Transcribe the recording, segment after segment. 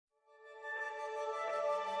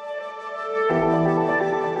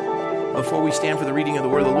before we stand for the reading of the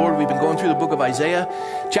word of the Lord. We've been going through the book of Isaiah.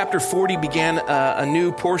 Chapter 40 began a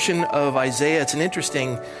new portion of Isaiah. It's an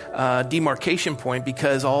interesting demarcation point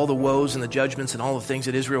because all the woes and the judgments and all the things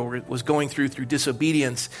that Israel was going through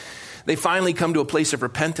disobedience, they finally come to a place of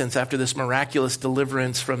repentance after this miraculous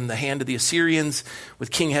deliverance from the hand of the Assyrians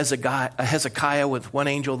with King Hezekiah with one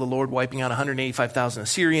angel of the Lord wiping out 185,000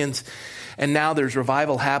 Assyrians. And now there's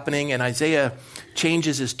revival happening, and Isaiah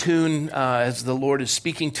changes his tune as the Lord is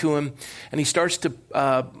speaking to him. And he starts to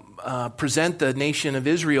present the nation of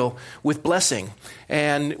Israel with blessing.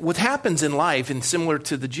 And what happens in life, and similar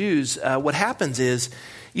to the Jews, what happens is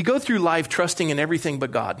you go through life trusting in everything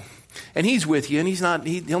but God. And he's with you, and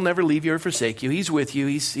he'll never leave you or forsake you. He's with you.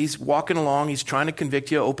 He's walking along. He's trying to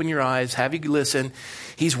convict you, open your eyes, have you listen.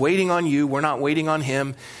 He's waiting on you. We're not waiting on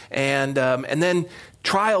him. And then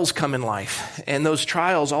trials come in life, and those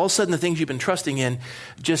trials, all of a sudden the things you've been trusting in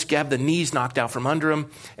just have the knees knocked out from under them,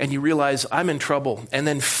 and you realize I'm in trouble. And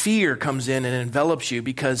then fear comes in and envelops you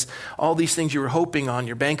because all these things you were hoping on,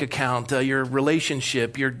 your bank account, your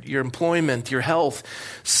relationship, your employment, your health,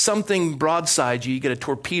 something broadsides you. You get a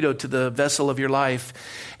torpedo to the vessel of your life.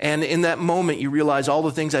 And in that moment, you realize all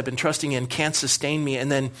the things I've been trusting in can't sustain me.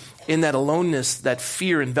 And then in that aloneness, that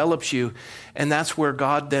fear envelops you. And that's where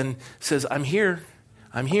God then says, I'm here.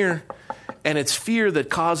 I'm here. And it's fear that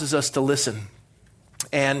causes us to listen.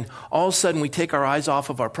 And all of a sudden we take our eyes off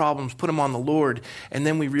of our problems, put them on the Lord, and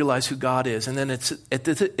then we realize who God is. And then it's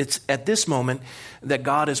at this moment that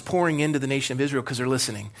God is pouring into the nation of Israel because they're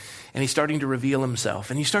listening. And he's starting to reveal himself.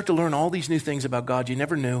 And you start to learn all these new things about God you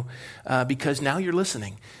never knew because now you're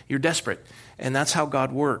listening. You're desperate. And that's how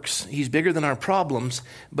God works. He's bigger than our problems,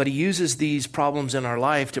 but he uses these problems in our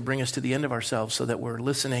life to bring us to the end of ourselves so that we're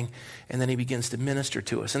listening, and then he begins to minister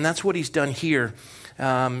to us. And that's what he's done here.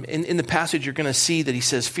 In the passage, you're going to see that he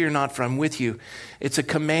says, fear not, for I'm with you. It's a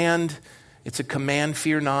command. It's a command,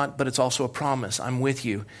 fear not, but it's also a promise. I'm with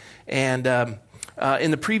you. And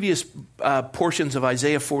in the previous portions of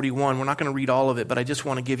Isaiah 41, we're not going to read all of it, but I just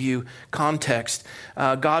want to give you context.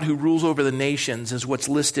 God who rules over the nations is what's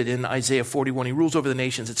listed in Isaiah 41. He rules over the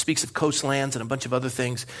nations. It speaks of coastlands and a bunch of other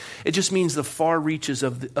things. It just means the far reaches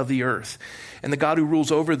of the earth. And the God who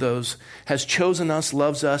rules over those has chosen us,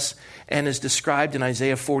 loves us, and is described in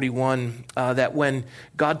Isaiah 41 that when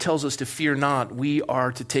God tells us to fear not, we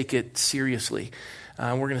are to take it seriously.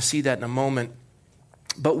 We're going to see that in a moment.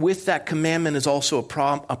 But with that commandment is also a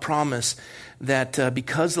promise that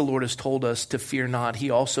because the Lord has told us to fear not,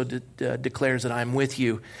 he also declares that I'm with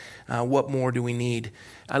you. What more do we need?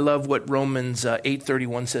 I love what Romans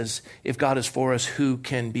 8:31 says, if God is for us, who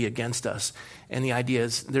can be against us? And the idea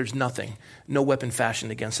is there's nothing. No weapon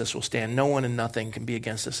fashioned against us will stand. No one and nothing can be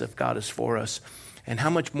against us if God is for us. And how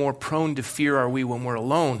much more prone to fear are we when we're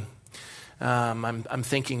alone? I'm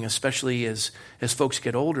thinking, especially as folks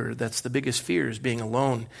get older, that's the biggest fear is being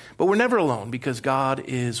alone. But we're never alone because God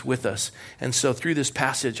is with us. And so through this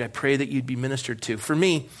passage, I pray that you'd be ministered to. For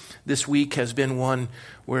me, this week has been one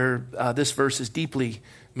where this verse is deeply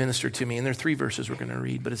ministered to me. And there are 3 verses we're going to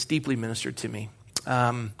read, but it's deeply ministered to me.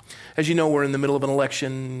 As you know, we're in the middle of an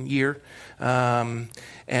election year. And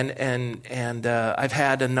I've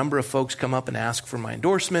had a number of folks come up and ask for my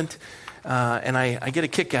endorsement. And I get a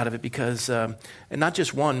kick out of it because, and not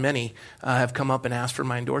just one, many have come up and asked for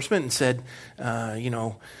my endorsement and said,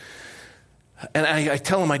 and I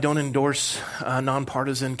tell them I don't endorse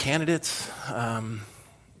nonpartisan candidates. And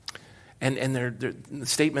the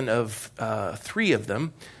statement of 3 of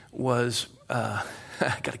them was, I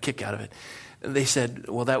got a kick out of it. They said,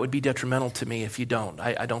 well, that would be detrimental to me if you don't.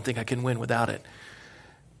 I don't think I can win without it.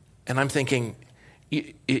 And I'm thinking,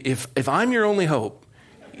 if I'm your only hope,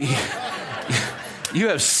 you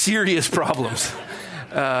have serious problems.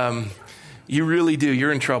 You really do.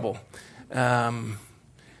 You're in trouble. And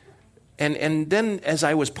then as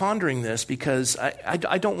I was pondering this, because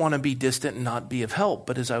I don't want to be distant and not be of help,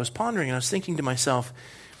 but as I was pondering, I was thinking to myself,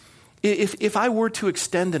 if I were to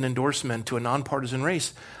extend an endorsement to a nonpartisan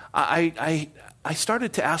race, I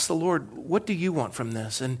started to ask the Lord, what do you want from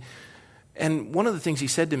this? And one of the things he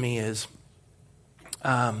said to me is,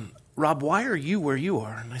 Rob, why are you where you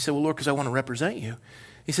are? And I said, well, Lord, because I want to represent you.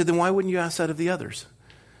 He said, then why wouldn't you ask that of the others?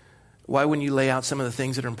 Why wouldn't you lay out some of the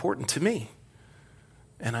things that are important to me?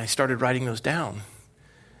 And I started writing those down.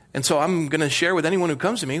 And so I'm going to share with anyone who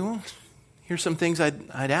comes to me, well, here's some things I'd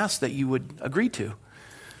ask that you would agree to.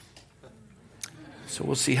 So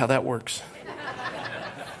we'll see how that works.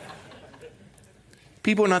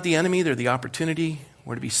 People are not the enemy, they're the opportunity.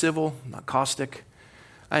 We're to be civil, not caustic.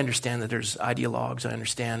 I understand that there's ideologues.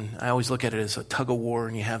 I always look at it as a tug of war,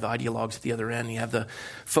 and you have the ideologues at the other end. You have the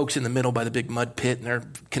folks in the middle by the big mud pit, and they're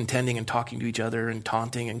contending and talking to each other and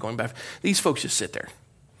taunting and going back. These folks just sit there.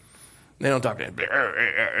 They don't talk.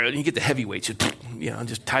 You get the heavyweights,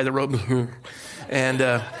 just tie the rope.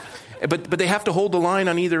 And but they have to hold the line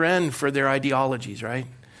on either end for their ideologies, right?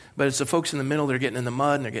 But it's the folks in the middle that are getting in the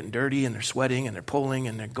mud, and they're getting dirty, and they're sweating, and they're pulling,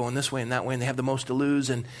 and they're going this way and that way, and they have the most to lose.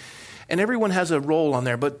 And everyone has a role on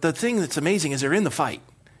there. But the thing that's amazing is they're in the fight,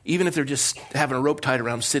 even if they're just having a rope tied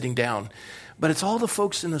around sitting down. But it's all the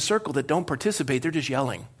folks in the circle that don't participate. They're just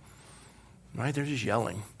yelling, right? They're just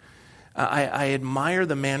yelling. I admire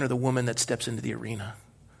the man or the woman that steps into the arena.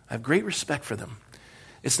 I have great respect for them.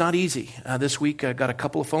 It's not easy. This week I got a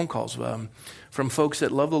couple of phone calls from folks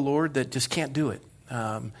that love the Lord that just can't do it.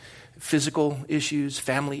 Physical issues,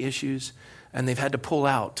 family issues, and they've had to pull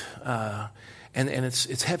out, and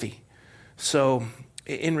it's heavy. So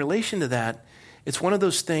in relation to that, it's one of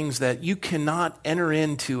those things that you cannot enter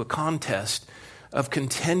into a contest of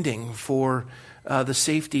contending for the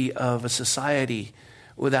safety of a society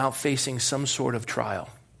without facing some sort of trial.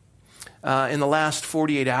 In the last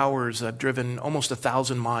 48 hours, I've driven almost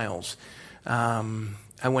 1,000 miles. I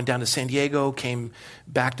went down to San Diego, came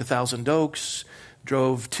back to Thousand Oaks,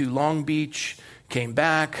 drove to Long Beach, came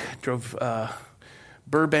back, drove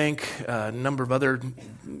Burbank, a number of other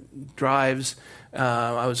drives.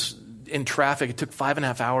 I was in traffic. It took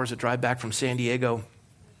 5.5 hours to drive back from San Diego.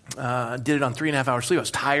 Did it on 3.5 hours sleep. I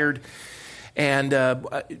was tired. And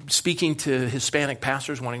speaking to Hispanic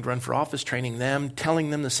pastors wanting to run for office, training them, telling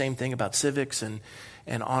them the same thing about civics and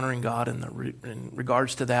honoring God in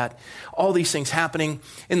regards to that. All these things happening.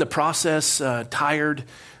 In the process, tired.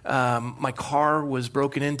 My car was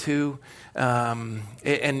broken into. And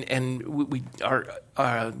the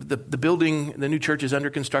building, the new church is under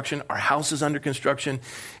construction. Our house is under construction.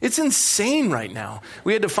 It's insane right now.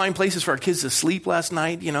 We had to find places for our kids to sleep last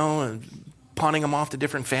night, and pawning them off to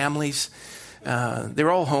different families. They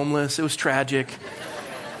were all homeless. It was tragic.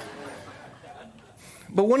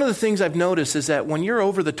 But one of the things I've noticed is that when you're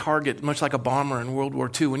over the target, much like a bomber in World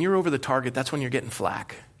War II, when you're over the target, that's when you're getting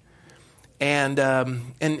flack. And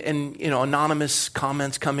anonymous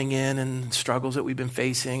comments coming in and struggles that we've been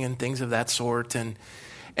facing and things of that sort. And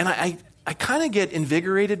I kind of get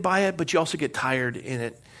invigorated by it, but you also get tired in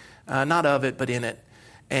it. Not of it, but in it.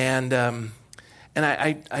 And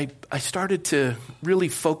I started to really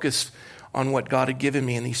focus on what God had given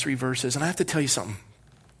me in these 3 verses. And I have to tell you something.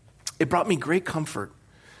 It brought me great comfort.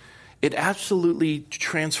 It absolutely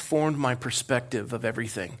transformed my perspective of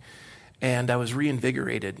everything. And I was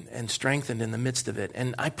reinvigorated and strengthened in the midst of it.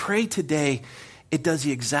 And I pray today it does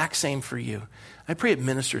the exact same for you. I pray it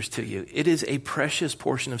ministers to you. It is a precious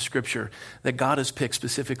portion of Scripture that God has picked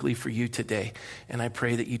specifically for you today. And I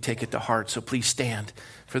pray that you take it to heart. So please stand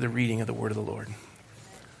for the reading of the word of the Lord.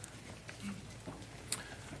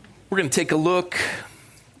 We're going to take a look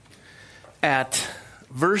at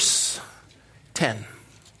verse 10.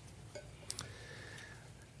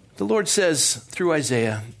 The Lord says through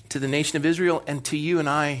Isaiah to the nation of Israel and to you and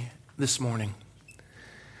I this morning,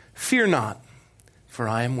 "Fear not, for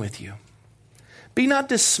I am with you. Be not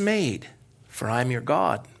dismayed, for I am your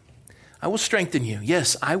God. I will strengthen you.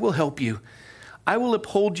 Yes, I will help you. I will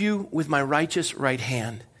uphold you with my righteous right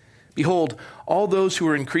hand. Behold, all those who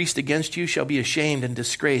are increased against you shall be ashamed and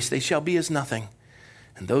disgraced. They shall be as nothing.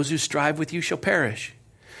 And those who strive with you shall perish.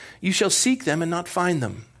 You shall seek them and not find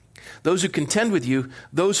them. Those who contend with you,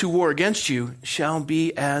 those who war against you, shall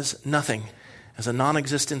be as nothing, as a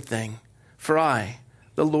non-existent thing. For I,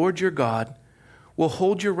 the Lord your God, will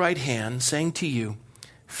hold your right hand, saying to you,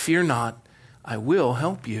 fear not, I will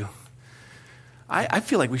help you." I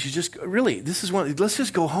feel like we should just, really, let's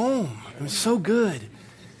just go home. It's so good.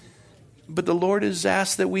 But the Lord has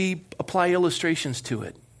asked that we apply illustrations to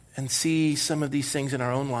it and see some of these things in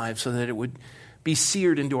our own lives so that it would be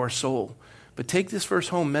seared into our soul. But take this verse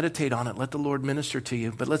home, meditate on it, let the Lord minister to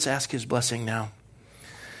you. But let's ask his blessing now.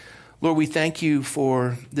 Lord, we thank you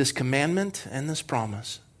for this commandment and this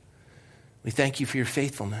promise. We thank you for your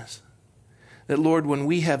faithfulness. That, Lord, when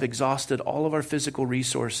we have exhausted all of our physical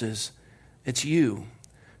resources, it's you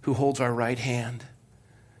who holds our right hand.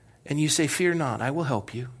 And you say, fear not, I will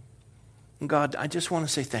help you. And God, I just want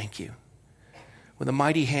to say thank you. With a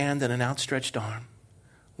mighty hand and an outstretched arm,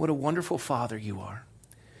 what a wonderful Father you are.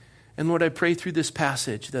 And Lord, I pray through this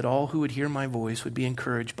passage that all who would hear my voice would be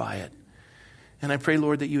encouraged by it. And I pray,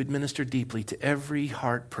 Lord, that you would minister deeply to every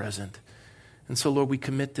heart present. And so, Lord, we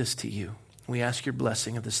commit this to you. We ask your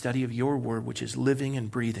blessing of the study of your word, which is living and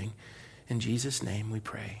breathing. In Jesus' name we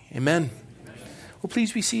pray. Amen. Well,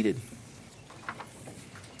 please be seated.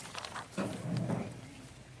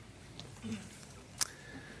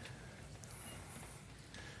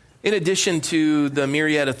 In addition to the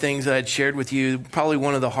myriad of things that I'd shared with you, probably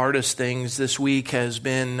one of the hardest things this week has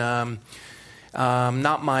been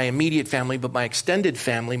not my immediate family, but my extended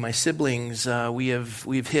family, my siblings.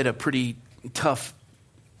 We've hit a pretty tough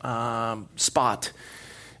spot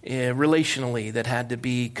relationally that had to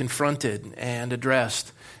be confronted and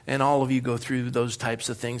addressed. And all of you go through those types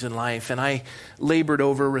of things in life. And I labored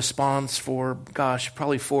over a response for,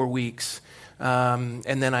 probably 4 weeks. And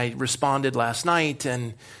then I responded last night,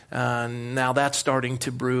 and now that's starting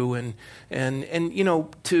to brew. And you know,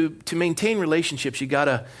 to maintain relationships, you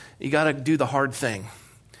gotta do the hard thing,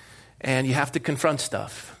 and you have to confront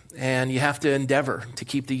stuff, and you have to endeavor to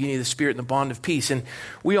keep the unity of the Spirit and the bond of peace. And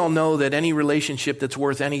we all know that any relationship that's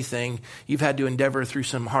worth anything, you've had to endeavor through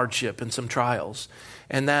some hardship and some trials,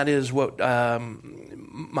 and that is what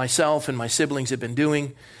myself and my siblings have been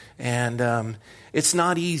doing. And it's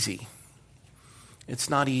not easy. It's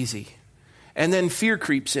not easy. And then fear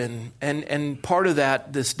creeps in. And part of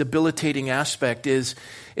that, this debilitating aspect is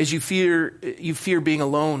you fear being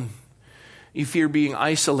alone. You fear being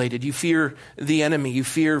isolated. You fear the enemy. You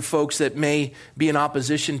fear folks that may be in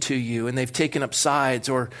opposition to you, and they've taken up sides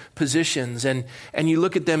or positions. And you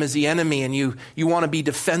look at them as the enemy, and you want to be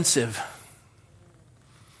defensive.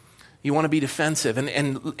 You want to be defensive.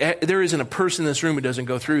 And there isn't a person in this room who doesn't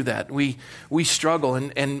go through that. We struggle.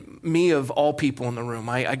 And me of all people in the room,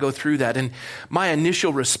 I go through that. And my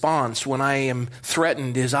initial response when I am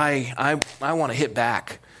threatened is I want to hit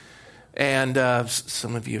back. And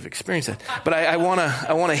some of you have experienced that. But I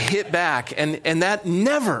want to hit back. And that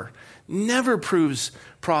never proves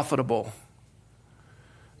profitable.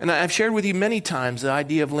 And I've shared with you many times the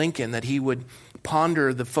idea of Lincoln, that he would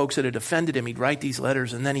ponder the folks that had offended him. He'd write these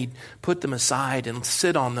letters, and then he'd put them aside and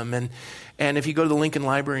sit on them. And if you go to the Lincoln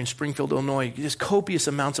Library in Springfield, Illinois, just copious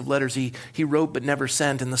amounts of letters he wrote but never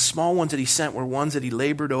sent. And the small ones that he sent were ones that he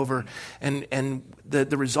labored over. And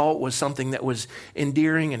the result was something that was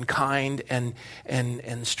endearing and kind and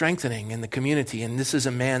strengthening in the community. And this is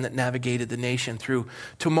a man that navigated the nation through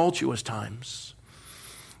tumultuous times.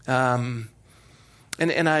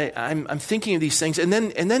 And I'm thinking of these things, and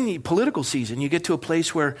then the political season, you get to a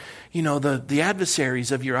place where, you know, the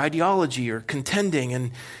adversaries of your ideology are contending,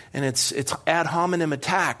 and it's ad hominem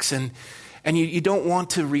attacks, and you don't want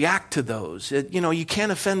to react to those. You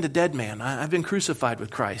can't offend a dead man. I've been crucified with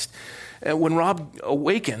Christ. When Rob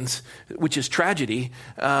awakens, which is tragedy,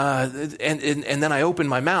 and then I open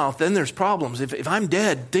my mouth, then there's problems. If I'm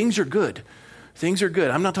dead, things are good. Things are good.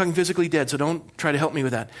 I'm not talking physically dead, so don't try to help me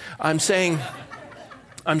with that. I'm saying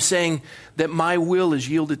that my will is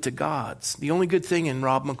yielded to God's. The only good thing in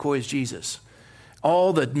Rob McCoy is Jesus.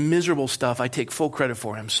 All the miserable stuff, I take full credit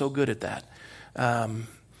for. I'm so good at that.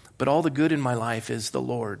 But all the good in my life is the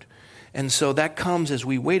Lord. And so that comes as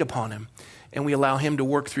we wait upon him and we allow him to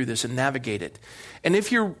work through this and navigate it. And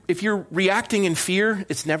if you're reacting in fear,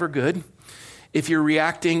 it's never good. If you're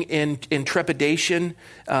reacting in trepidation,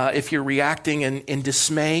 if you're reacting in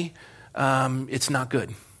dismay, it's not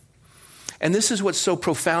good. And this is what's so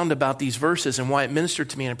profound about these verses and why it ministered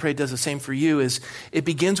to me, and I pray it does the same for you, is it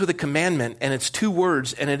begins with a commandment, and it's 2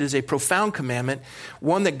 words, and it is a profound commandment,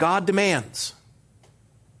 one that God demands.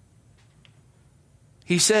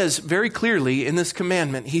 He says very clearly in this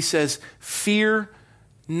commandment, he says, fear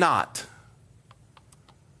not.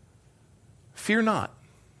 Fear not.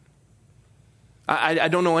 I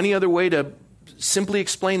don't know any other way to simply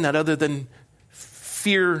explain that other than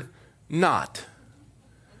fear not.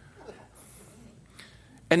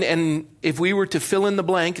 And if we were to fill in the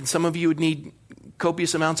blank, and some of you would need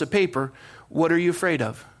copious amounts of paper, what are you afraid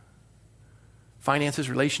of? Finances,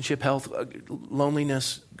 relationship, health,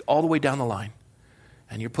 loneliness, all the way down the line.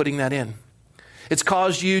 And you're putting that in. It's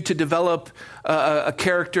caused you to develop a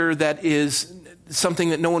character that is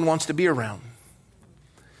something that no one wants to be around.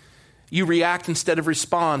 You react instead of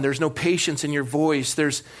respond. There's no patience in your voice.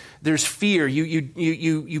 There's fear.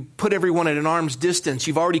 You put everyone at an arm's distance.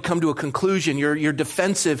 You've already come to a conclusion. You're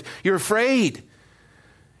defensive. You're afraid.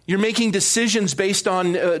 You're making decisions based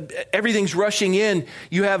on everything's rushing in.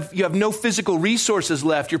 You have no physical resources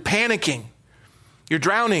left. You're panicking. You're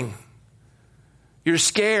drowning. You're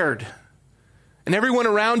scared. And everyone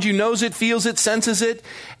around you knows it, feels it, senses it,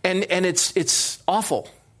 and it's awful.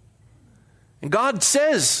 And God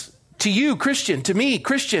says to you, Christian, to me,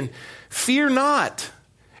 Christian, fear not.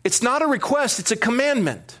 It's not a request, it's a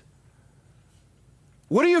commandment.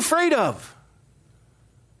 What are you afraid of?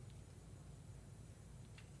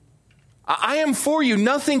 I am for you.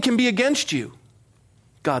 Nothing can be against you,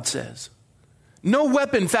 God says. No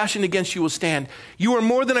weapon fashioned against you will stand. You are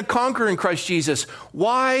more than a conqueror in Christ Jesus.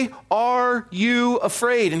 Why are you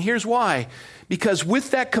afraid? And here's why. Because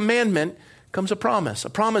with that commandment comes a promise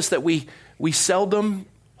that we seldom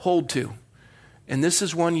hold to. And this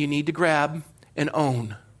is one you need to grab and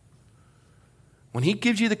own. When he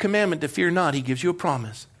gives you the commandment to fear not, he gives you a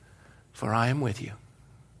promise. For I am with you.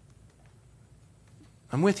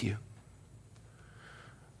 I'm with you.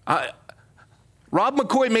 Rob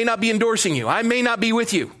McCoy may not be endorsing you. I may not be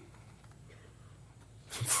with you.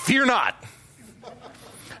 Fear not.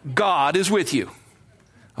 God is with you.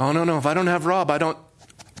 Oh, no. If I don't have Rob, I don't.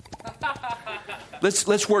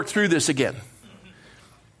 Let's work through this again.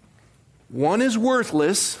 One is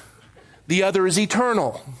worthless. The other is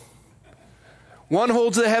eternal. One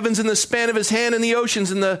holds the heavens in the span of his hand and the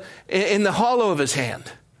oceans in the hollow of his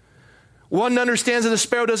hand. One understands that the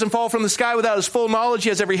sparrow doesn't fall from the sky without his full knowledge. He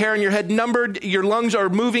has every hair on your head numbered. Your lungs are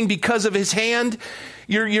moving because of his hand.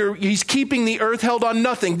 He's keeping the earth held on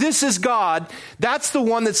nothing. This is God. That's the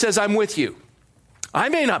one that says, I'm with you. I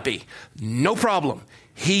may not be. No problem.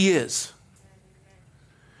 He is.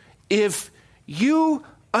 If you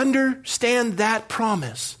understand that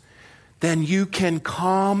promise, then you can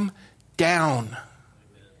calm down.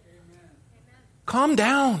 Calm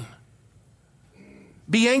down.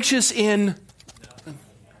 Be anxious in.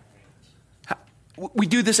 We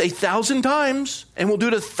do this 1,000 times, and we'll do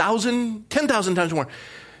it 10,000 times more.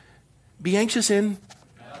 Be anxious in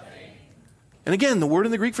nothing. And again, the word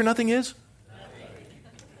in the Greek for nothing is? Nothing.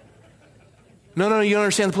 No, you don't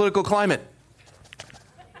understand the political climate.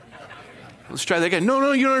 Let's try that again.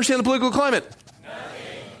 No, you don't understand the political climate.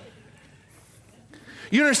 Nothing.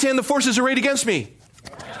 You don't understand the forces arrayed against me.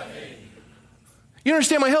 Nothing. You don't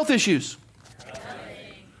understand my health issues.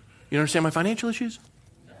 You understand my financial issues?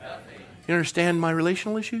 Nothing. You understand my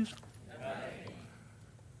relational issues? Nothing.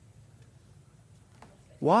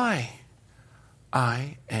 Why?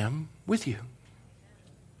 I am with you.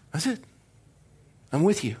 That's it. I'm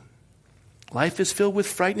with you. Life is filled with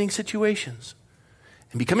frightening situations.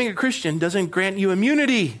 And becoming a Christian doesn't grant you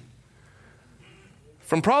immunity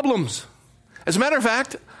from problems. As a matter of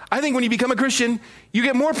fact, I think when you become a Christian, you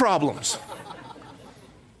get more problems.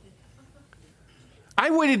 I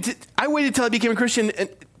waited till I became a Christian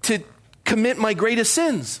to commit my greatest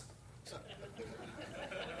sins.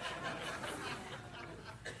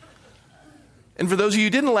 And for those of you who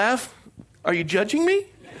didn't laugh, are you judging me?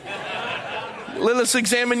 Let us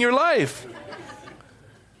examine your life.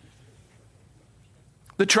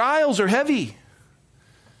 The trials are heavy.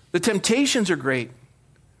 The temptations are great.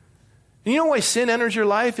 And you know why sin enters your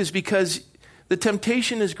life is because the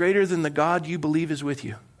temptation is greater than the God you believe is with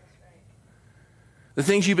you. The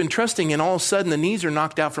things you've been trusting in, all of a sudden the knees are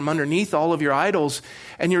knocked out from underneath all of your idols,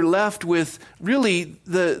 and you're left with really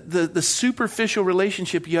the superficial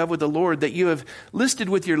relationship you have with the Lord that you have listed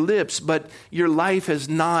with your lips, but your life has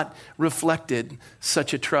not reflected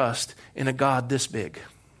such a trust in a God this big.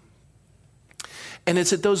 And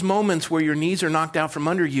it's at those moments where your knees are knocked out from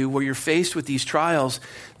under you, where you're faced with these trials,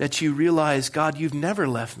 that you realize, God, you've never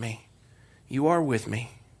left me. You are with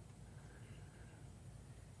me.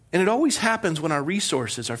 And it always happens when our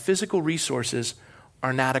resources, our physical resources,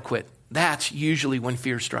 are inadequate. That's usually when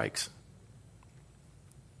fear strikes.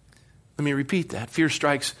 Let me repeat that. Fear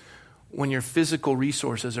strikes when your physical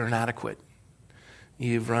resources are inadequate.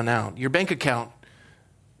 You've run out. Your bank account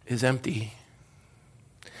is empty.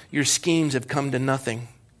 Your schemes have come to nothing.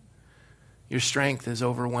 Your strength is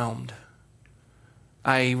overwhelmed.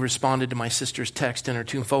 I responded to my sister's text and her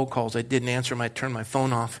 2 phone calls. I didn't answer them. I turned my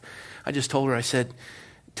phone off. I just told her, I said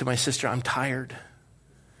to my sister, I'm tired.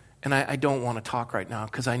 And I don't want to talk right now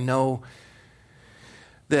because I know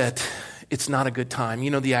that it's not a good time.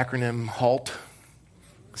 You know the acronym HALT?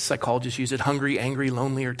 Psychologists use it. Hungry, angry,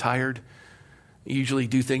 lonely, or tired. You usually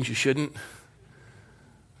do things you shouldn't.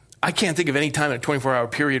 I can't think of any time in a 24-hour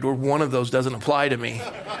period where one of those doesn't apply to me.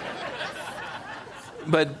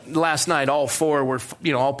 But last night, all four were,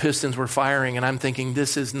 all pistons were firing, and I'm thinking,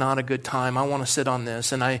 this is not a good time. I want to sit on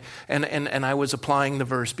this. And I was applying the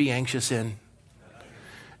verse, be anxious in.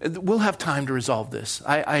 We'll have time to resolve this.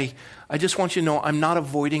 I just want you to know I'm not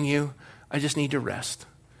avoiding you. I just need to rest.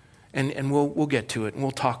 And we'll get to it, and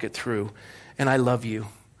we'll talk it through. And I love you.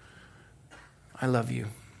 I love you.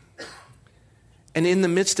 And in the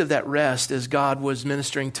midst of that rest, as God was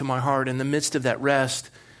ministering to my heart, in the midst of that rest,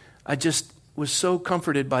 I just was so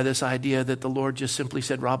comforted by this idea that the Lord just simply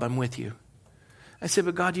said, Rob, I'm with you. I said,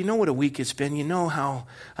 but God, you know what a week it's been. You know how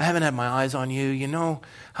I haven't had my eyes on you. You know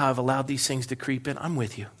how I've allowed these things to creep in. I'm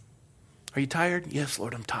with you. Are you tired? Yes,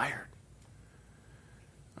 Lord, I'm tired.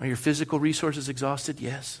 Are your physical resources exhausted?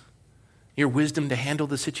 Yes. your wisdom to handle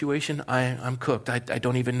the situation, I'm cooked. I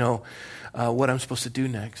don't even know what I'm supposed to do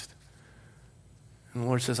next. And the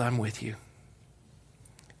Lord says, I'm with you.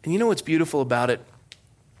 And you know what's beautiful about it?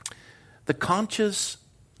 The conscience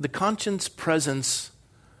presence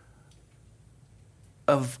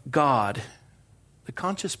of God, the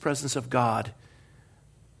conscious presence of God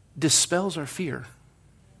dispels our fear.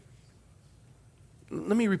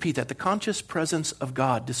 Let me repeat that. The conscious presence of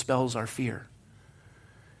God dispels our fear.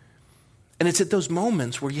 And it's at those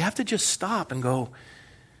moments where you have to just stop and go,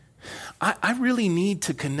 I really need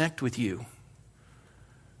to connect with you.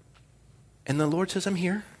 And the Lord says, I'm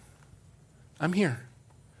here. I'm here.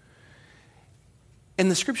 And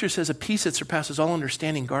the scripture says a peace that surpasses all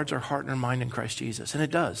understanding guards our heart and our mind in Christ Jesus. And it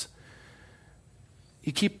does.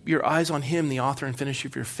 You keep your eyes on him, the author and finisher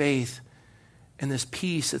of your faith, and this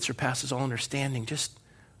peace that surpasses all understanding just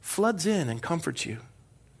floods in and comforts you.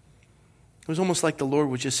 It was almost like the Lord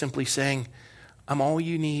was just simply saying, I'm all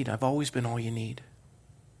you need. I've always been all you need.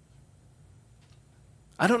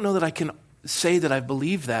 I don't know that I can say that I've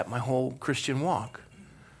believed that my whole Christian walk.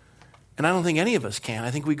 And I don't think any of us can.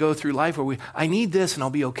 I think we go through life where I need this and I'll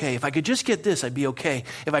be okay. If I could just get this, I'd be okay.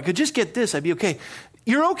 If I could just get this, I'd be okay.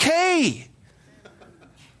 You're okay.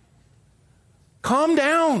 Calm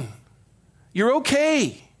down. You're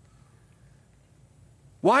okay.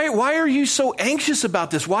 Why are you so anxious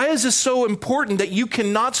about this? Why is this so important that you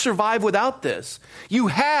cannot survive without this? You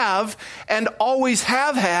have and always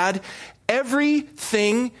have had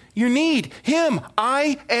everything you need. Him,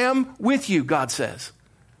 I am with you, God says.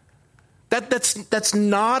 That's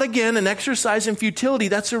not, again, an exercise in futility.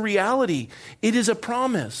 That's a reality. It is a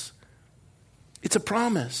promise. It's a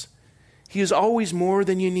promise. He is always more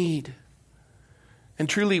than you need. And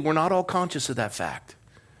truly, we're not all conscious of that fact.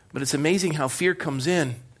 But it's amazing how fear comes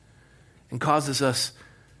in and causes us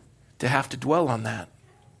to have to dwell on that.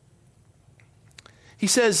 He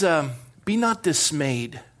says, be not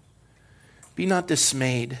dismayed. Be not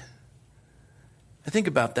dismayed. I think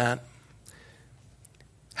about that.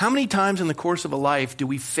 How many times in the course of a life do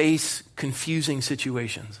we face confusing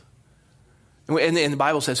situations? And the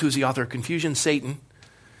Bible says, who's the author of confusion? Satan.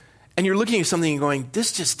 And you're looking at something and going,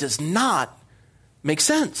 this just does not make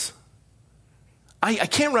sense. I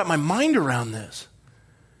can't wrap my mind around this.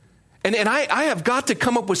 And I have got to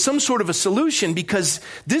come up with some sort of a solution because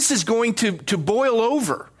this is going to boil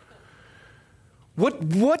over.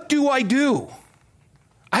 What do I do?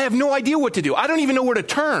 I have no idea what to do. I don't even know where to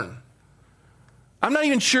turn. I'm not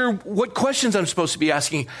even sure what questions I'm supposed to be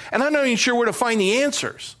asking, and I'm not even sure where to find the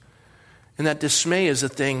answers. And that dismay is the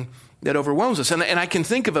thing that overwhelms us. And I can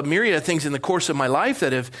think of a myriad of things in the course of my life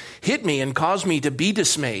that have hit me and caused me to be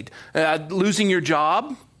dismayed. Losing your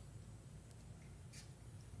job,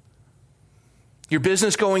 your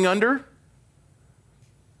business going under.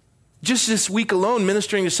 Just this week alone,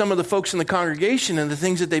 ministering to some of the folks in the congregation and the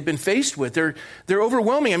things that they've been faced with, they're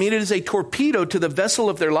overwhelming. I mean, it is a torpedo to the vessel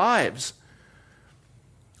of their lives.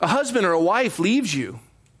 A husband or a wife leaves you.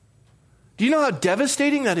 Do you know how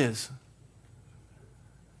devastating that is?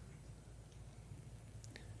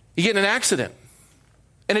 You get in an accident,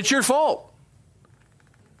 and it's your fault.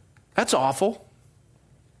 That's awful.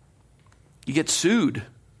 You get sued.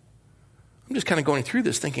 I'm just kind of going through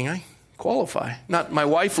this thinking I qualify. Not my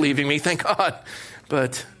wife leaving me, thank God.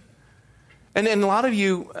 But, and a lot of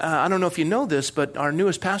you, I don't know if you know this, but our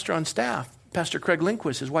newest pastor on staff, Pastor Craig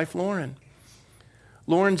Lindquist, his wife Lauren.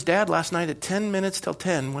 Lauren's dad last night at 10 minutes till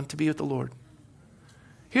 10 went to be with the Lord.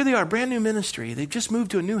 Here they are, brand new ministry. They've just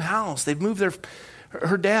moved to a new house. They've moved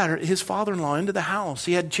her dad, his father-in-law, into the house.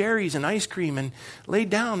 He had cherries and ice cream and laid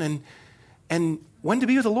down and went to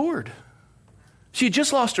be with the Lord. She had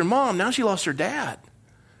just lost her mom. Now she lost her dad.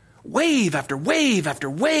 Wave after wave after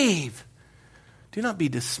wave. Do not be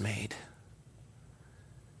dismayed.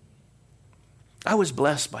 I was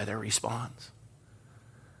blessed by their response.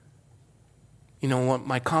 You know what?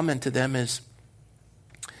 My comment to them is,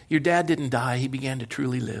 your dad didn't die. He began to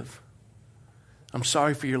truly live. I'm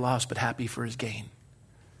sorry for your loss, but happy for his gain.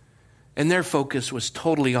 And their focus was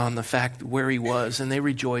totally on the fact where he was, and they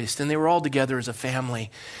rejoiced, and they were all together as a family.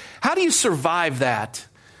 How do you survive that?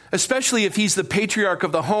 Especially if he's the patriarch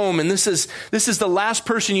of the home, and this is the last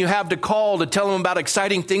person you have to call to tell him about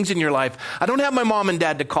exciting things in your life. I don't have my mom and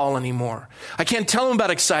dad to call anymore. I can't tell him about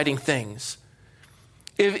exciting things.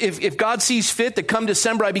 If God sees fit that come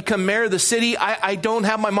December I become mayor of the city, I don't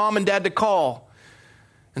have my mom and dad to call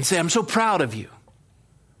and say, I'm so proud of you.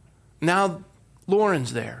 Now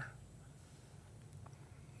Lauren's there.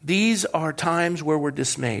 These are times where we're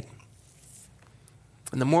dismayed.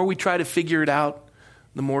 And the more we try to figure it out,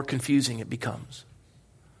 the more confusing it becomes.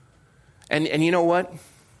 And you know what?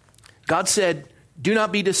 God said, do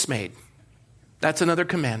not be dismayed. That's another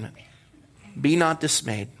commandment. Be not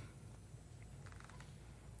dismayed.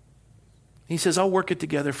 He says, I'll work it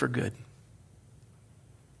together for good.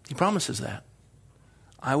 He promises that.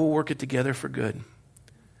 I will work it together for good.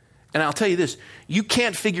 And I'll tell you this, you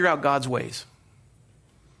can't figure out God's ways.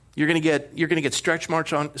 You're going to get stretch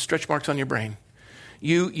marks on your brain.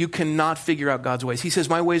 You cannot figure out God's ways. He says,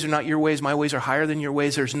 my ways are not your ways. My ways are higher than your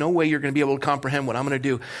ways. There's no way you're going to be able to comprehend what I'm going to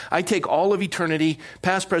do. I take all of eternity,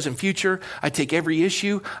 past, present, future. I take every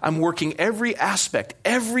issue. I'm working every aspect,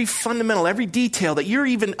 every fundamental, every detail that you're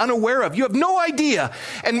even unaware of. You have no idea.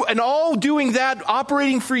 And all doing that,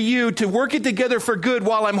 operating for you to work it together for good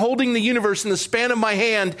while I'm holding the universe in the span of my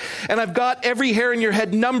hand. And I've got every hair in your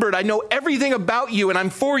head numbered. I know everything about you and I'm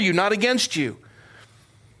for you, not against you.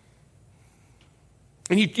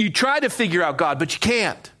 And you try to figure out God, but you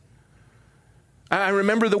can't. I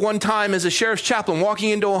remember the one time as a sheriff's chaplain walking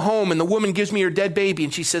into a home and the woman gives me her dead baby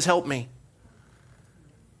and she says, help me.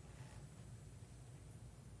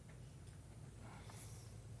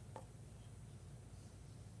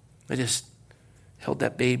 I just held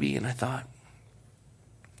that baby and I thought,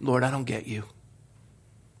 Lord, I don't get you.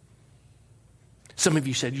 Some of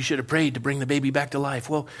you said you should have prayed to bring the baby back to life.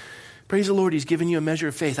 Well, praise the Lord, he's given you a measure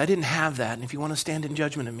of faith. I didn't have that. And if you want to stand in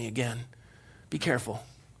judgment of me again, be careful.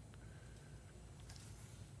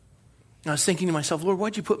 And I was thinking to myself, Lord,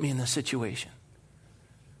 why'd you put me in this situation?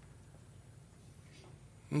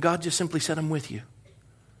 And God just simply said, I'm with you.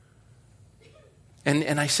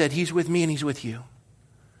 And I said, he's with me and he's with you.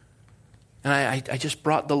 And I just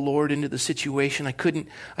brought the Lord into the situation. I couldn't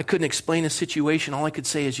explain a situation. All I could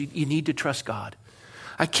say is you need to trust God.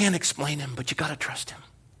 I can't explain him, but you got to trust him.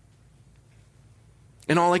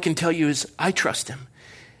 And all I can tell you is I trust him.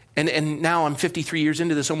 And now I'm 53 years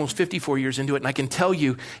into this, almost 54 years into it. And I can tell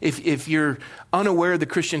you, if you're unaware of the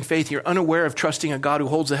Christian faith, you're unaware of trusting a God who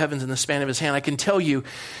holds the heavens in the span of his hand, I can tell you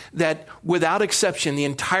that without exception, the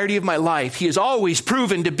entirety of my life, he has always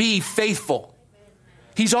proven to be faithful.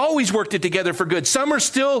 He's always worked it together for good. Some are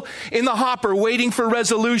still in the hopper waiting for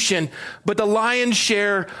resolution, but the lion's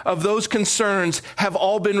share of those concerns have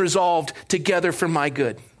all been resolved together for my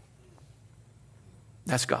good.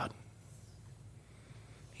 That's God.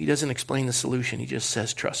 He doesn't explain the solution. He just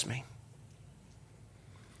says, trust me.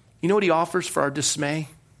 You know what he offers for our dismay?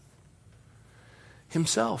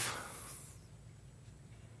 Himself.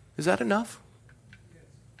 Is that enough?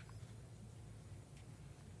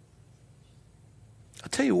 I'll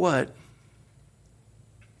tell you what.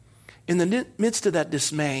 In the midst of that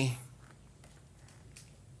dismay,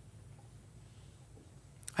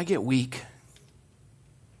 I get weak.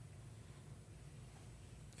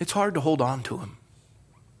 It's hard to hold on to him.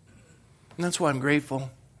 And that's why I'm grateful.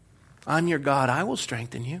 I'm your God. I will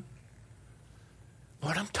strengthen you.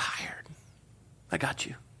 Lord, I'm tired. I got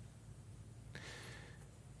you.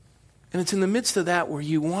 And it's in the midst of that where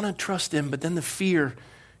you want to trust him, but then the fear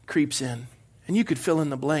creeps in. And you could fill in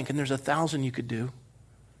the blank, and there's 1,000 you could do.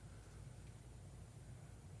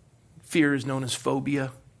 Fear is known as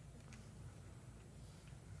phobia.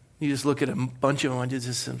 You just look at a bunch of them,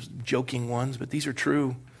 just some joking ones, but these are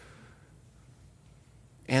true.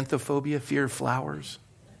 Anthophobia, fear of flowers.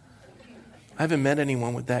 I haven't met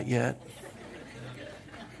anyone with that yet.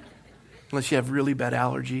 Unless you have really bad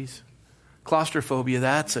allergies. Claustrophobia,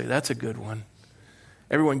 that's a good one.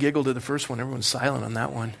 Everyone giggled at the first one. Everyone's silent on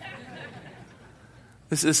that one.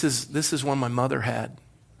 This is one my mother had.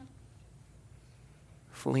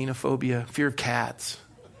 Felinophobia, fear of cats.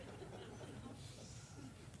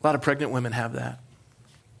 A lot of pregnant women have that.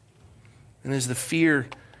 And as the fear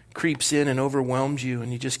creeps in and overwhelms you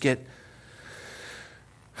and you just get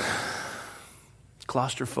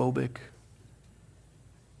claustrophobic.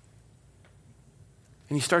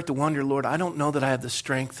 And you start to wonder, Lord, I don't know that I have the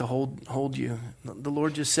strength to hold you. The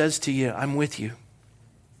Lord just says to you, I'm with you.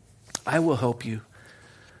 I will help you.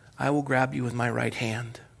 I will grab you with my right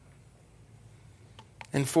hand.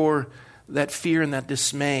 And for that fear and that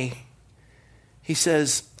dismay, he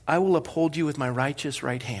says, I will uphold you with my righteous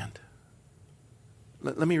right hand.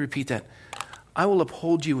 Let me repeat that. I will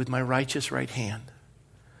uphold you with my righteous right hand.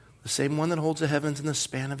 The same one that holds the heavens in the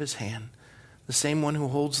span of his hand. The same one who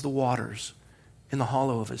holds the waters in the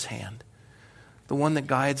hollow of his hand. The one that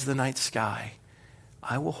guides the night sky.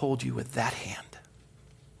 I will hold you with that hand.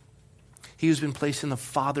 He who's been placed in the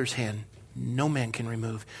Father's hand, no man can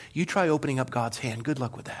remove. You try opening up God's hand. Good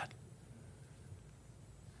luck with that.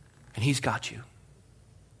 And he's got you.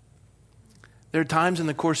 There are times in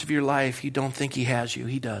the course of your life you don't think he has you.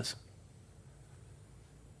 He does.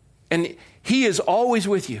 And he is always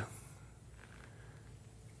with you.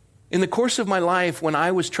 In the course of my life, when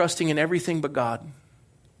I was trusting in everything but God,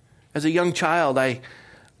 as a young child, my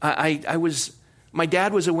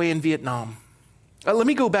dad was away in Vietnam. Let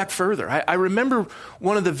me go back further. I remember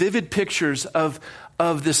one of the vivid pictures of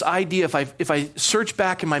this idea. If I search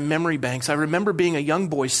back in my memory banks, I remember being a young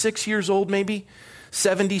boy, 6 years old maybe,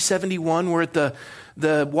 70, 71. We're at the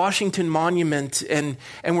Washington Monument, and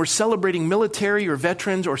we're celebrating military or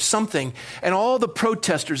veterans or something. And all the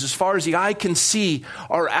protesters, as far as the eye can see,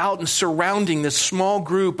 are out and surrounding this small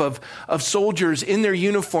group of soldiers in their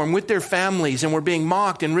uniform with their families, and we're being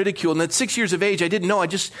mocked and ridiculed. And at 6 years of age, I didn't know. I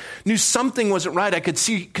just knew something wasn't right. I could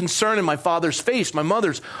see concern in my father's face, my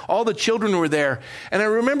mother's. All the children were there. And I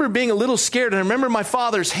remember being a little scared. And I remember my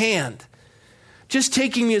father's hand just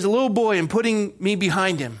taking me as a little boy and putting me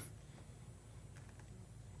behind him.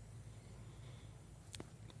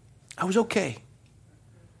 I was okay.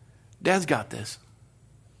 Dad's got this.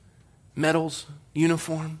 Medals,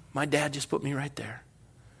 uniform. My dad just put me right there.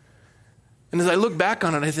 And as I look back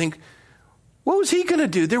on it, I think, what was he going to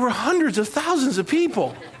do? There were hundreds of thousands of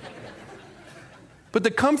people. But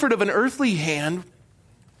the comfort of an earthly hand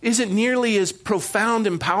isn't nearly as profound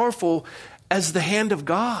and powerful as the hand of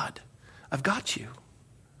God. I've got you.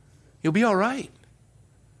 You'll be all right.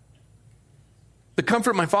 The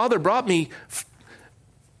comfort my father brought me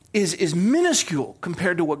is minuscule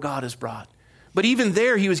compared to what God has brought. But even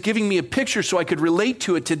there, he was giving me a picture so I could relate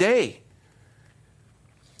to it today.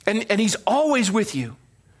 And he's always with you,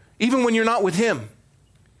 even when you're not with him.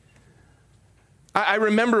 I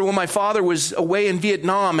remember when my father was away in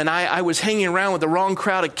Vietnam and I was hanging around with the wrong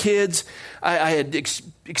crowd of kids. I had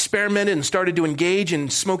experimented and started to engage in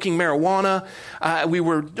smoking marijuana. We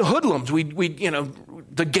were hoodlums. We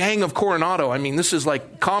the gang of Coronado. I mean, this is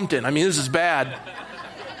like Compton. I mean, this is bad.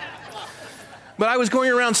 But I was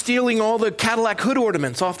going around stealing all the Cadillac hood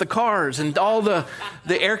ornaments off the cars and all the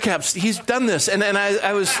air caps. He's done this, and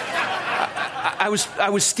I was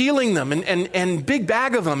stealing them and big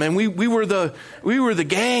bag of them. And we were the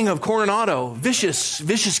gang of Coronado,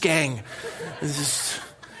 vicious gang.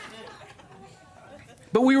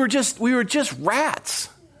 But we were just rats,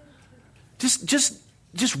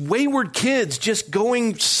 just wayward kids, just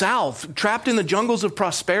going south, trapped in the jungles of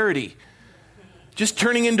prosperity. Just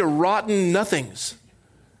turning into rotten nothings.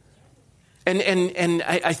 And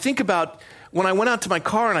I think about when I went out to my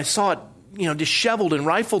car and I saw it, disheveled and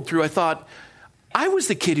rifled through, I thought, I was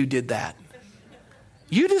the kid who did that.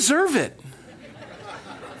 You deserve it.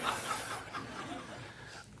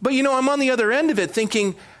 But I'm on the other end of it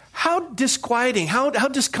thinking, how disquieting, how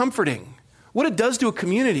discomforting, what it does to a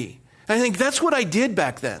community. And I think that's what I did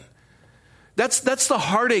back then. That's the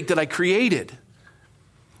heartache that I created.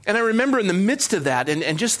 And I remember in the midst of that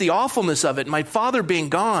and just the awfulness of it, my father being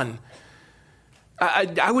gone,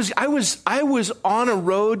 I was on a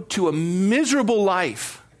road to a miserable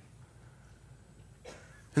life.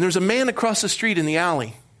 And there was a man across the street in the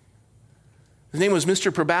alley. His name was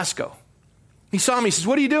Mr. Probasco. He saw me, he says,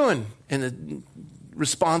 "What are you doing?" And the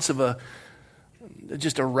response of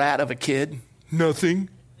just a rat of a kid, "Nothing."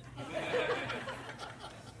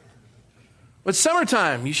 It's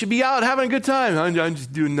summertime. You should be out having a good time. I'm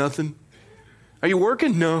just doing nothing. Are you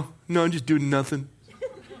working? No, I'm just doing nothing.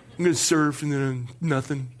 I'm going to surf and then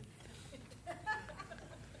nothing.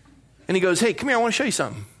 And he goes, "Hey, come here. I want to show you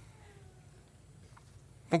something."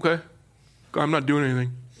 Okay. I'm not doing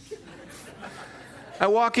anything. I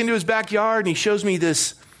walk into his backyard and he shows me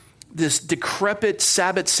this decrepit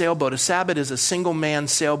Sabot sailboat. A Sabot is a single-man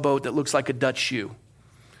sailboat that looks like a Dutch shoe.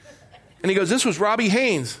 And he goes, "This was Robbie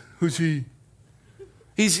Haynes." "Who's he?"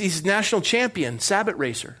 He's national champion, Sabot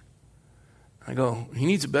racer. I go, "He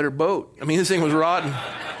needs a better boat. I mean, this thing was rotten."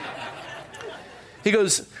 He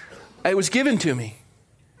goes, "It was given to me."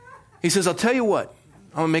 He says, "I'll tell you what,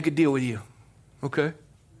 I'm going to make a deal with you." "Okay.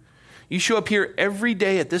 You show up here every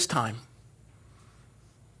day at this time,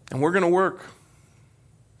 and we're going to work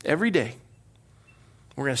every day.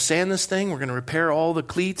 We're going to sand this thing. We're going to repair all the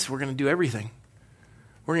cleats. We're going to do everything.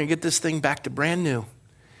 We're going to get this thing back to brand new,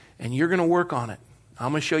 and you're going to work on it.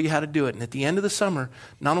 I'm going to show you how to do it. And at the end of the summer,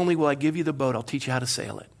 not only will I give you the boat, I'll teach you how to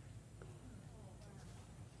sail it."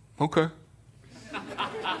 "Okay."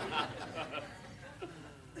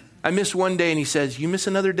 I missed one day and he says, "You miss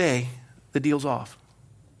another day, the deal's off."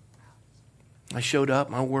 I showed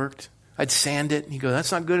up, I worked, I'd sand it. And he goes,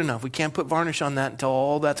 "That's not good enough. We can't put varnish on that until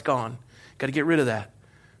all that's gone. Got to get rid of that."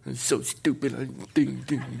 It's so stupid.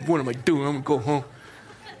 What am I doing? I'm going to go home.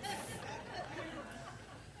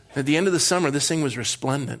 At the end of the summer, this thing was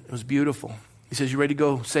resplendent. It was beautiful. He says, "You ready to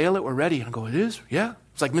go sail it? We're ready." And I go, "It is?" "Yeah."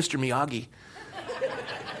 It's like Mr. Miyagi.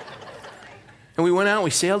 And we went out,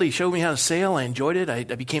 we sailed. He showed me how to sail. I enjoyed it. I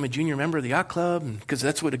became a junior member of the yacht club because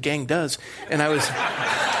that's what a gang does. And I was,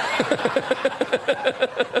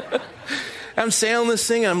 I'm sailing this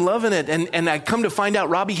thing. I'm loving it. And I come to find out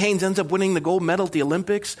Robbie Haynes ends up winning the gold medal at the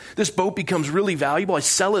Olympics. This boat becomes really valuable. I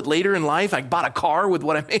sell it later in life. I bought a car with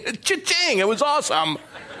what I made. Cha-ching! It was awesome.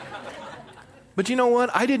 But you know what?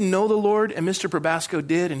 I didn't know the Lord, and Mr. Probasco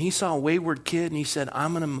did. And he saw a wayward kid, and he said,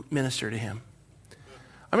 I'm going to minister to him.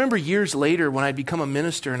 I remember years later when I'd become a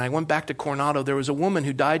minister and I went back to Coronado, there was a woman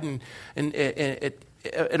who died at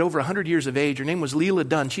over 100 years of age. Her name was Leela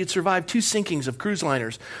Dunn. She had survived 2 sinkings of cruise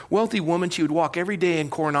liners. Wealthy woman. She would walk every day in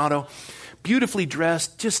Coronado, beautifully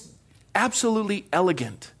dressed, just absolutely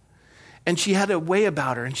elegant. And she had a way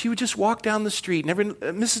about her. And she would just walk down the street and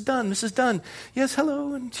Mrs. Dunn. Yes,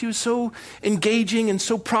 hello. And she was so engaging and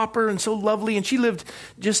so proper and so lovely. And she lived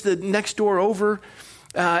just the next door over.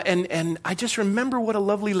 And I just remember what a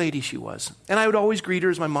lovely lady she was. And I would always greet her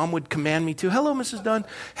as my mom would command me to. Hello, Mrs. Dunn.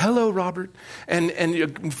 Hello, Robert. And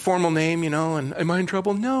a formal name, and am I in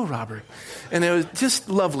trouble? No, Robert. And it was just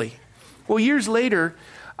lovely. Well, years later,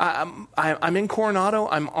 I'm in Coronado.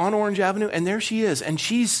 I'm on Orange Avenue, and there she is. And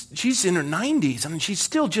she's in her 90s. I mean, she's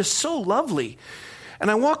still just so lovely.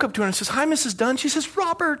 And I walk up to her and I says, hi, Mrs. Dunn. She says,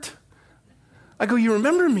 Robert. I go, you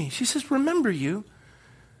remember me? She says, remember you?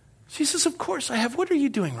 She says, of course I have. What are you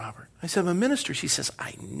doing, Robert? I said, I'm a minister. She says,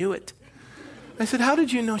 I knew it. I said, how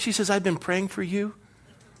did you know? She says, I've been praying for you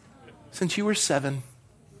since you were 7.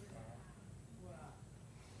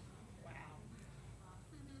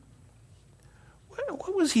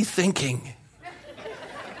 What was he thinking?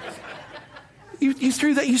 You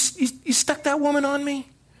threw that, you stuck that woman on me?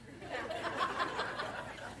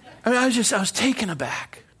 I mean, I was taken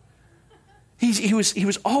aback. He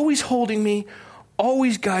was always holding me,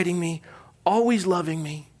 always guiding me, always loving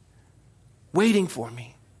me, waiting for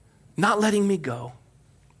me, not letting me go.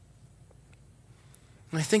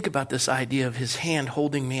 And I think about this idea of his hand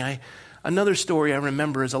holding me. Another story I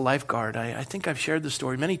remember as a lifeguard. I think I've shared the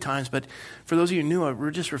story many times, but for those of you who knew, I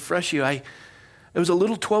will just refresh you. It was a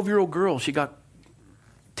little 12-year-old girl. She got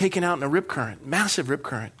taken out in a rip current, massive rip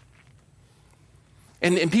current.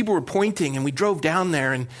 And people were pointing, and we drove down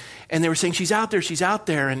there, and they were saying, she's out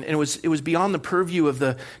there. And it was beyond the purview of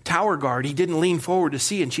the tower guard. He didn't lean forward to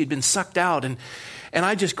see, and she had been sucked out. And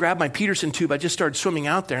I just grabbed my Peterson tube. I just started swimming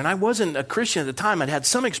out there. And I wasn't a Christian at the time. I'd had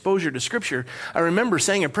some exposure to Scripture. I remember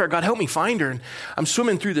saying a prayer, God, help me find her. And I'm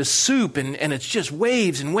swimming through this soup, and it's just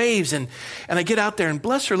waves and waves. And I get out there, and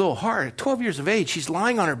bless her little heart, at 12 years of age, she's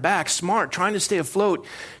lying on her back, smart, trying to stay afloat.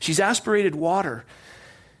 She's aspirated water.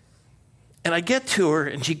 And I get to her,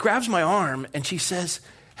 and she grabs my arm, and she says,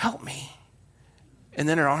 help me. And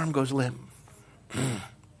then her arm goes limp.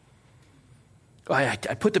 I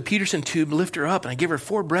put the Peterson tube, lift her up, and I give her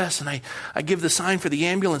 4 breaths, and I give the sign for the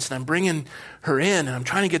ambulance, and I'm bringing her in, and I'm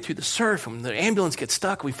trying to get through the surf, and the ambulance gets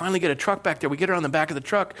stuck. We finally get a truck back there. We get her on the back of the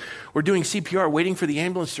truck. We're doing CPR, waiting for the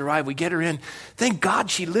ambulance to arrive. We get her in. Thank God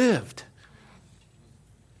she lived.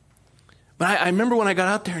 But I remember when I got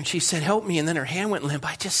out there, and she said, help me, and then her hand went limp.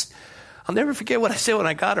 I'll never forget what I said when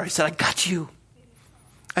I got her. I said, I got you.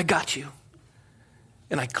 I got you.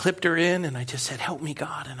 And I clipped her in, and I just said, help me,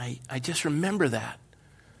 God. And I just remember that.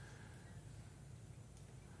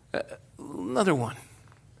 Another one.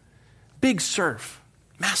 Big surf.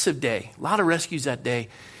 Massive day. A lot of rescues that day.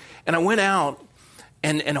 And I went out,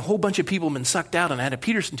 and a whole bunch of people had been sucked out, and I had a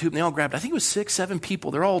Peterson tube, and they all grabbed, I think it was 6, 7 people.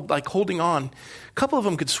 They're all like holding on. A couple of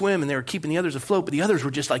them could swim, and they were keeping the others afloat, but the others were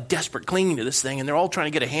just like desperate clinging to this thing, and they're all trying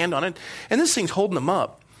to get a hand on it. And this thing's holding them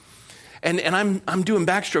up. And I'm doing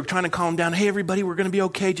backstroke, trying to calm them down. Hey, everybody, we're going to be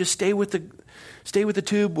okay. Just stay with the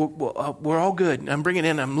tube. We're all good. And I'm bringing it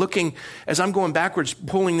in. I'm looking, as I'm going backwards,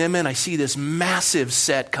 pulling them in, I see this massive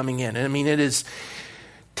set coming in. And I mean, it is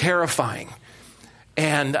terrifying.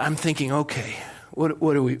 And I'm thinking, okay, what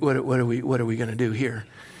are we going to do here?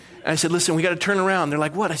 And I said, listen, we got to turn around. They're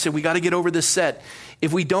like, what? I said, we got to get over this set.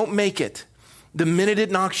 If we don't make it, the minute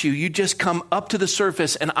it knocks you, you just come up to the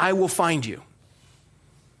surface and I will find you.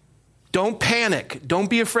 Don't panic. Don't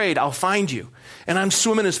be afraid. I'll find you. And I'm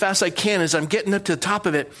swimming as fast as I can. As I'm getting up to the top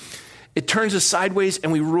of it, it turns us sideways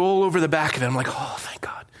and we roll over the back of it. I'm like, oh, thank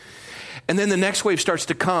God. And then the next wave starts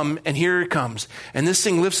to come, and here it comes. And this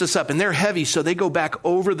thing lifts us up, and they're heavy, so they go back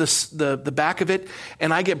over the back of it,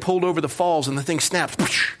 and I get pulled over the falls, and the thing snaps.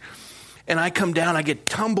 And I come down, I get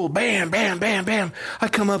tumbled, bam, bam, bam, bam. I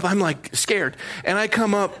come up, I'm like scared. And I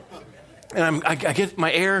come up, and I get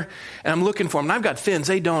my air, and I'm looking for them. And I've got fins,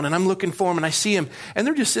 they don't, and I'm looking for them, and I see them, and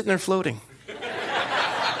they're just sitting there floating.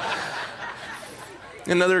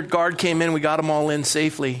 Another guard came in, we got them all in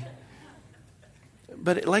safely.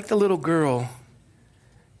 But like the little girl,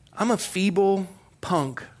 I'm a feeble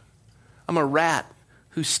punk. I'm a rat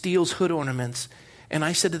who steals hood ornaments. And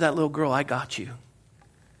I said to that little girl, I got you.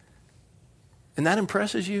 And that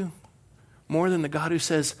impresses you more than the God who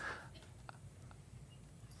says,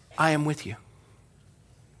 I am with you.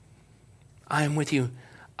 I am with you.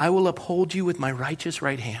 I will uphold you with my righteous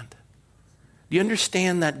right hand. Do you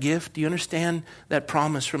understand that gift? Do you understand that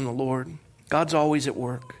promise from the Lord? God's always at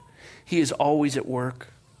work. He is always at work.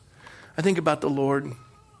 I think about the Lord.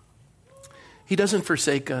 He doesn't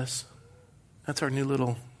forsake us. That's our new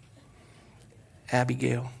little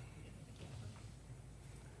Abigail.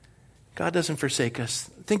 God doesn't forsake us.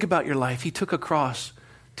 Think about your life. He took a cross,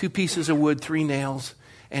 2 pieces of wood, 3 nails,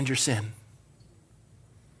 and your sin.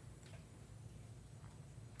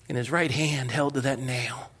 And his right hand held to that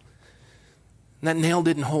nail. And that nail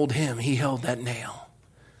didn't hold him. He held that nail.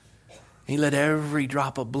 He let every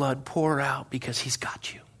drop of blood pour out because he's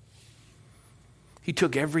got you. He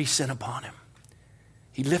took every sin upon him.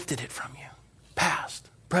 He lifted it from you. Past,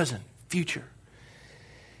 present, future.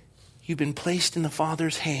 You've been placed in the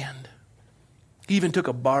Father's hand. He even took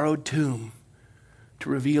a borrowed tomb to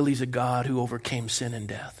reveal he's a God who overcame sin and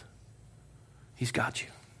death. He's got you.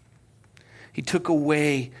 He took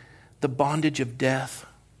away the bondage of death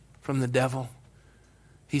from the devil.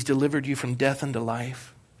 He's delivered you from death unto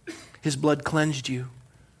life. His blood cleansed you,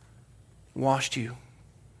 washed you.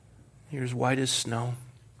 You're as white as snow.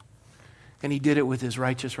 And he did it with his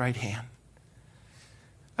righteous right hand.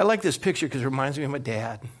 I like this picture because it reminds me of my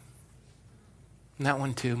dad. And that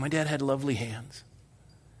one too. My dad had lovely hands.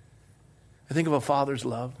 I think of a father's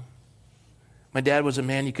love. My dad was a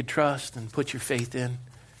man you could trust and put your faith in.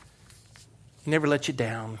 He never let you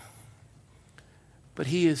down. But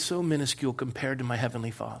he is so minuscule compared to my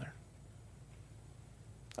Heavenly Father.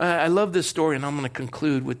 I love this story, and I'm going to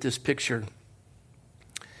conclude with this picture.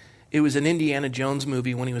 It was an Indiana Jones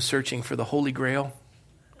movie when he was searching for the Holy Grail.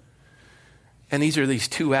 And these are these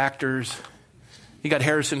 2 actors. You got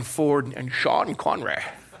Harrison Ford and Sean Connery.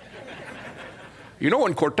 You know,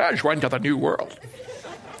 when Cortez went to the New World,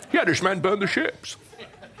 he had his men burn the ships.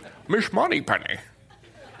 Miss Moneypenny.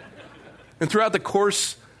 And throughout the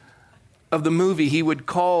course of the movie, he would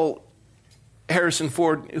call Harrison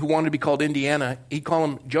Ford, who wanted to be called Indiana, he'd call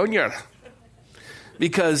him Junior.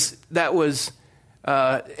 Because that was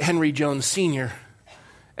Henry Jones Sr.,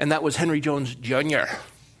 and that was Henry Jones Jr.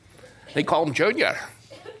 They call him Junior.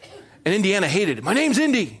 And Indiana hated it. My name's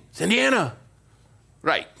Indy. It's Indiana.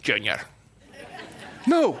 Right, Junior.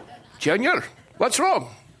 No, Junior. What's wrong?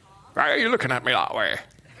 Why are you looking at me that way?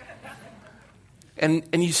 And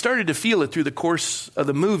you started to feel it through the course of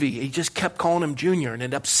the movie. He just kept calling him Junior, and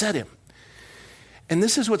it upset him. And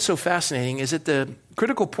this is what's so fascinating, is at the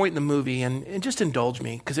critical point in the movie, and just indulge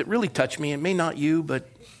me, because it really touched me. It may not you, but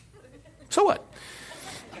so what?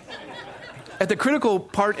 At the critical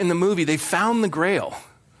part in the movie, they found the Grail.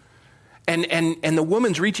 And the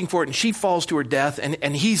woman's reaching for it, and she falls to her death,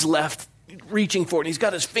 and he's left reaching for it. And he's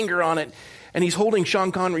got his finger on it, and he's holding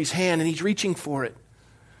Sean Connery's hand, and he's reaching for it.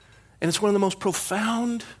 And it's one of the most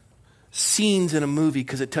profound scenes in a movie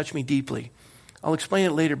because it touched me deeply. I'll explain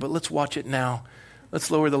it later, but let's watch it now. Let's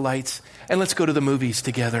lower the lights, and let's go to the movies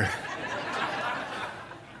together.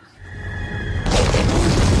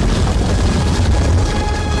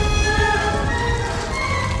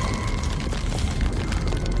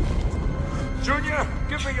 Junior,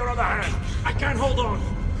 give me your other hand. I can't hold on.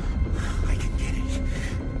 I can get it.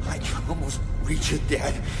 I can almost reach it,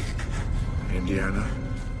 Dad. Indiana.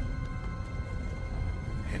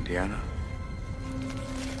 Indiana.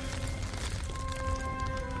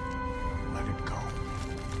 Let it go.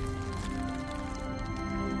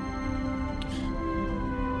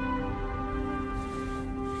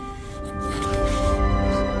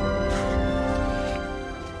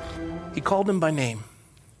 He called him by name.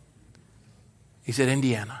 He said,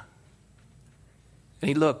 Indiana. And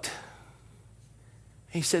he looked.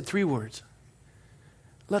 And he said 3 words.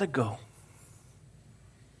 Let it go.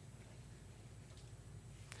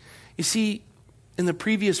 You see, in the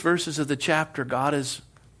previous verses of the chapter, God is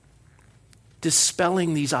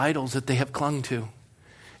dispelling these idols that they have clung to.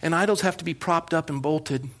 And idols have to be propped up and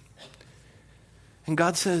bolted. And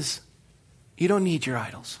God says, you don't need your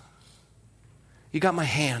idols. You got my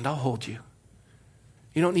hand, I'll hold you.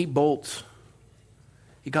 You don't need bolts.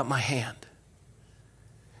 You got my hand.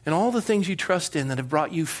 And all the things you trust in that have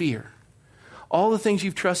brought you fear, all the things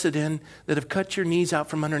you've trusted in that have cut your knees out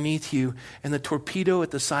from underneath you, and the torpedo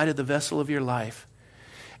at the side of the vessel of your life,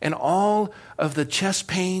 and all of the chest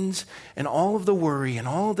pains, and all of the worry, and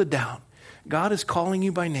all of the doubt, God is calling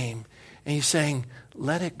you by name, and he's saying,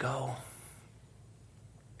 let it go.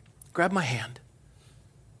 Grab my hand.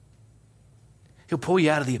 He'll pull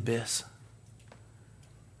you out of the abyss.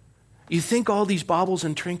 You think all these baubles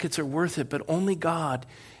and trinkets are worth it, but only God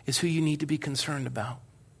is who you need to be concerned about.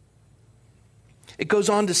 It goes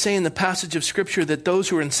on to say in the passage of Scripture that those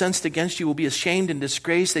who are incensed against you will be ashamed and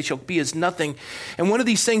disgraced. They shall be as nothing. And one of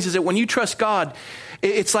these things is that when you trust God,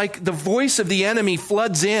 it's like the voice of the enemy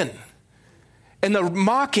floods in. And the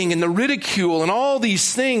mocking and the ridicule and all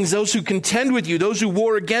these things, those who contend with you, those who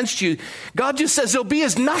war against you, God just says they'll be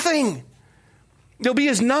as nothing. They'll be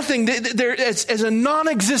as nothing. They're as a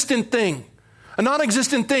non-existent thing. A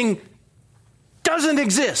non-existent thing doesn't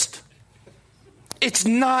exist. It's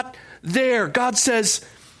not there. God says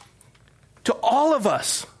to all of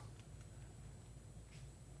us,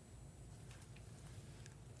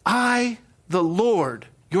 I, the Lord,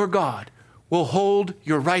 your God, will hold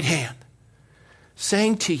your right hand,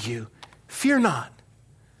 saying to you, fear not,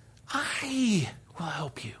 I will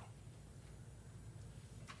help you.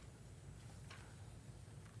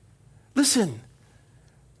 Listen,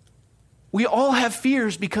 we all have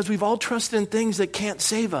fears because we've all trusted in things that can't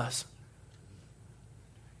save us.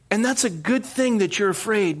 And that's a good thing that you're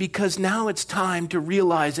afraid, because now it's time to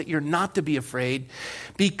realize that you're not to be afraid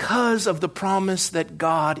because of the promise that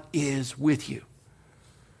God is with you.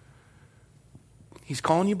 He's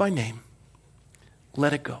calling you by name.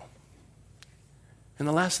 Let it go. And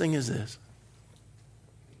the last thing is this.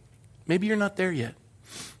 Maybe you're not there yet.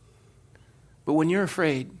 But when you're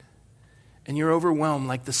afraid and you're overwhelmed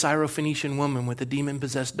like the Syrophoenician woman with the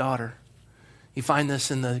demon-possessed daughter, you find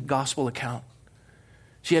this in the gospel account.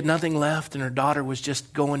 She had nothing left and her daughter was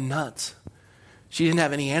just going nuts. She didn't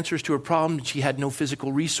have any answers to her problem. She had no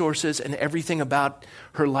physical resources and everything about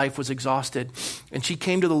her life was exhausted. And she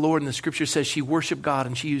came to the Lord, and the scripture says she worshiped God,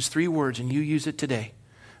 and she used 3 words, and you use it today.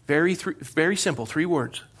 Very simple, 3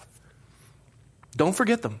 words. Don't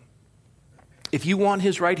forget them. If you want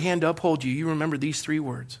his right hand to uphold you, you remember these 3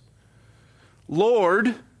 words.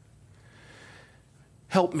 Lord,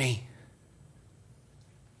 help me.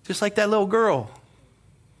 Just like that little girl.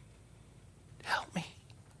 Help me.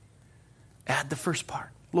 Add the first part.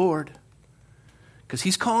 Lord. Because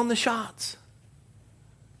he's calling the shots.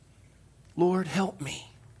 Lord, help me.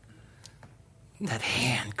 And that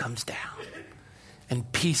hand comes down. And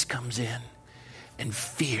peace comes in. And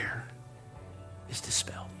fear is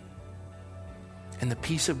dispelled. And the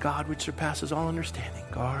peace of God, which surpasses all understanding,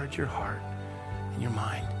 guards your heart and your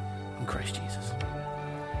mind in Christ Jesus.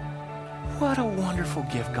 What a wonderful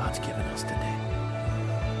gift God's given us today.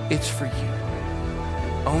 It's for you.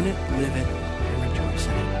 Own it, live it, and rejoice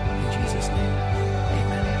in it.